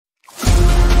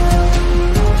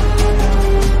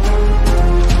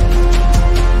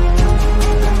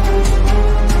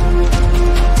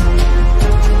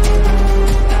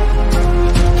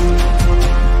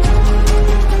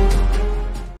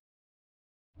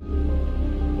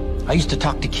I used to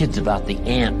talk to kids about the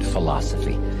ant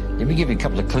philosophy. Let me give you a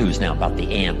couple of clues now about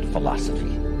the ant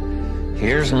philosophy.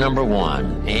 Here's number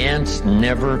one. Ants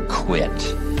never quit.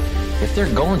 If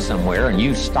they're going somewhere and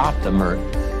you stop them or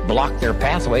block their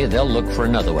pathway, they'll look for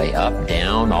another way, up,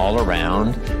 down, all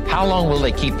around. How long will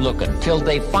they keep looking? Till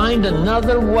they find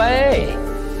another way.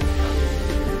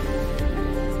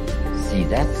 See,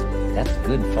 that's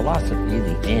good philosophy,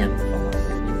 the ant philosophy.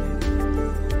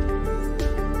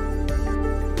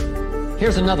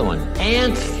 Here's another one.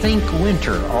 Ants think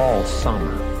winter all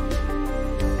summer.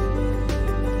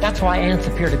 That's why ants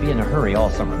appear to be in a hurry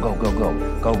all summer. Go, go, go.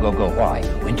 Go, go, go. Why?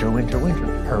 Winter, winter, winter.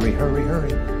 Hurry, hurry,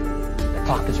 hurry. The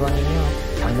clock is running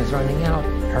out. Time is running out.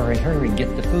 Hurry, hurry.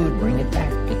 Get the food. Bring it back.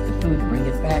 Get the food. Bring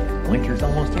it back. Winter's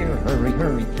almost here. Hurry,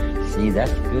 hurry. See,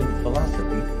 that's good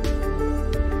philosophy.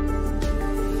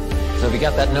 So have you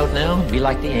got that note now? Be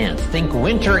like the ants. Think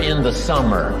winter in the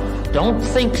summer. Don't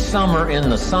think summer in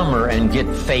the summer and get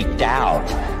faked out.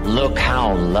 Look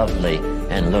how lovely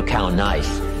and look how nice.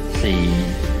 See,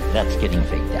 that's getting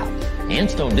faked out.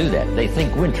 Ants don't do that. They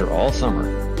think winter all summer.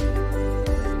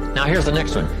 Now here's the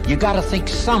next one. You got to think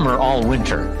summer all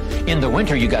winter. In the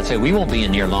winter, you got to say, we won't be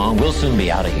in here long. We'll soon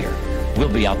be out of here. We'll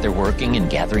be out there working and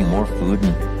gathering more food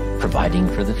and providing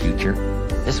for the future.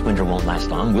 This winter won't last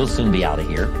long. We'll soon be out of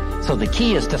here. So the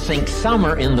key is to think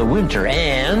summer in the winter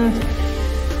and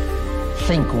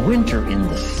think winter in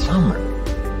the summer.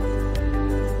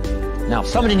 Now, if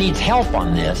somebody needs help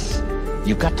on this,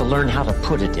 you've got to learn how to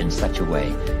put it in such a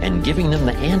way. And giving them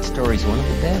the ant story is one of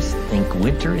the best. Think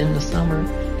winter in the summer,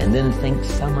 and then think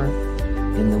summer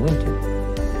in the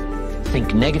winter.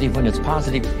 Think negative when it's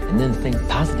positive, and then think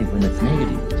positive when it's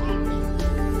negative.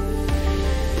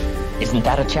 Isn't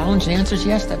that a challenge? The answer is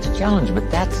yes, that's a challenge, but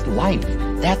that's life.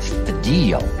 That's the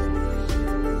deal.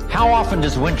 How often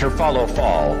does winter follow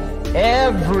fall?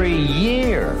 Every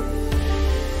year.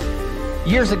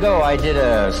 Years ago, I did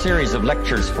a series of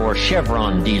lectures for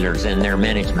Chevron dealers and their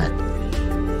management.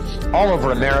 All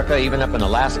over America, even up in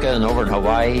Alaska and over in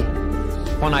Hawaii.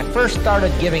 When I first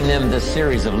started giving them this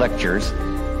series of lectures,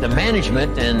 the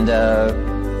management and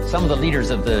some of the leaders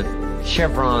of the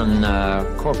Chevron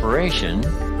Corporation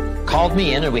called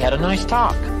me in and we had a nice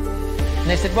talk. And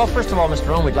they said, well, first of all, Mr.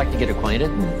 Rohn, we'd like to get acquainted.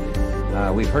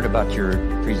 And we've heard about your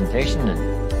presentation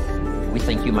and we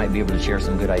think you might be able to share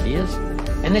some good ideas.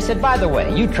 And they said, by the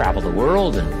way, you travel the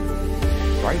world and,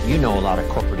 right, you know a lot of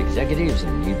corporate executives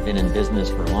and you've been in business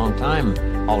for a long time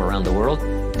all around the world.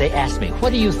 They asked me,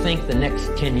 what do you think the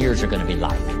next 10 years are going to be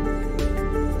like?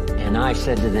 And I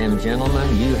said to them,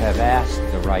 gentlemen, you have asked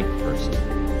the right person.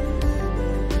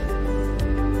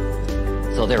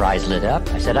 So their eyes lit up.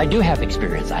 I said, I do have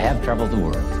experience. I have traveled the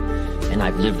world and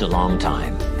I've lived a long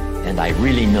time and I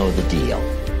really know the deal.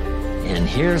 And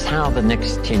here's how the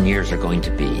next 10 years are going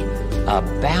to be.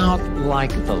 About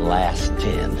like the last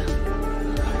 10.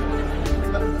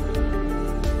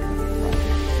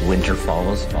 Winter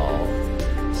follows fall.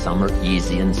 Some are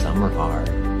easy and some are hard.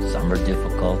 Some are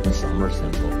difficult and some are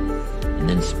simple. And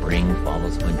then spring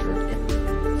follows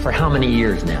winter. For how many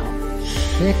years now?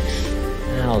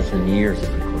 6,000 years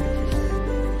of recorded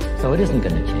history. So it isn't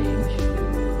going to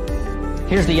change.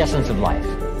 Here's the essence of life.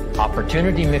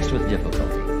 Opportunity mixed with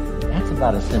difficulty. That's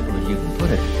about as simple as you can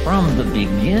put it from the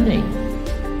beginning.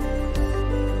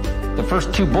 The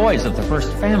first two boys of the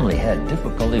first family had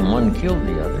difficulty and one killed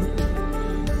the other.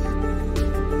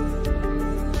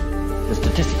 The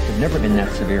statistics have never been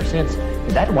that severe since.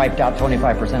 That wiped out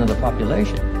 25% of the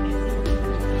population.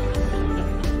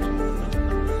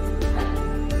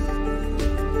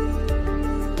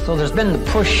 So there's been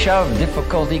the push, shove,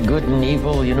 difficulty, good and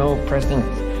evil, you know, present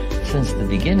since the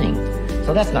beginning.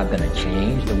 So that's not going to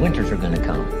change. The winters are going to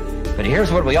come. But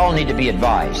here's what we all need to be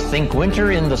advised. Think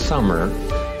winter in the summer.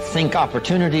 Think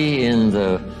opportunity in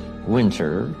the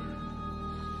winter.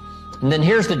 And then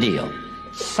here's the deal.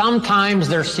 Sometimes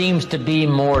there seems to be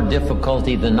more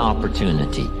difficulty than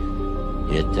opportunity.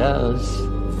 It does.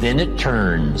 Then it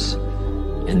turns.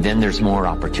 And then there's more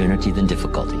opportunity than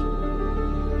difficulty.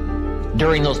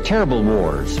 During those terrible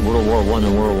wars, World War I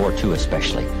and World War II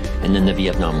especially, and then the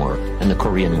Vietnam War and the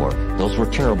Korean War, those were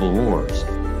terrible wars.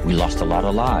 We lost a lot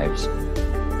of lives.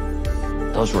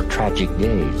 Those were tragic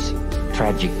days,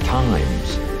 tragic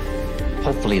times.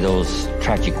 Hopefully those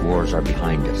tragic wars are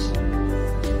behind us.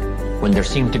 When there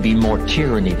seemed to be more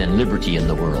tyranny than liberty in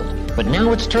the world. But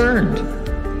now it's turned.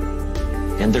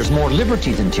 And there's more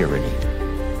liberty than tyranny.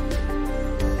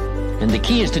 And the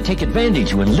key is to take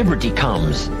advantage when liberty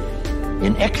comes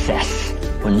in excess,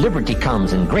 when liberty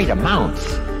comes in great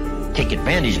amounts. Take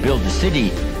advantage, build the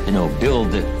city, you know, build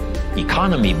the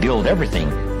economy, build everything,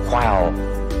 while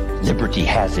Liberty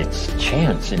has its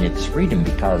chance and its freedom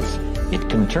because it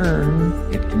can turn,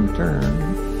 it can turn.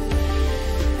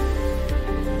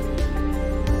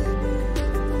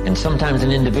 And sometimes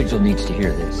an individual needs to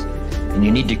hear this, and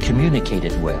you need to communicate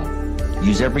it well.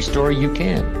 Use every story you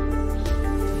can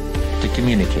to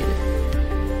communicate it.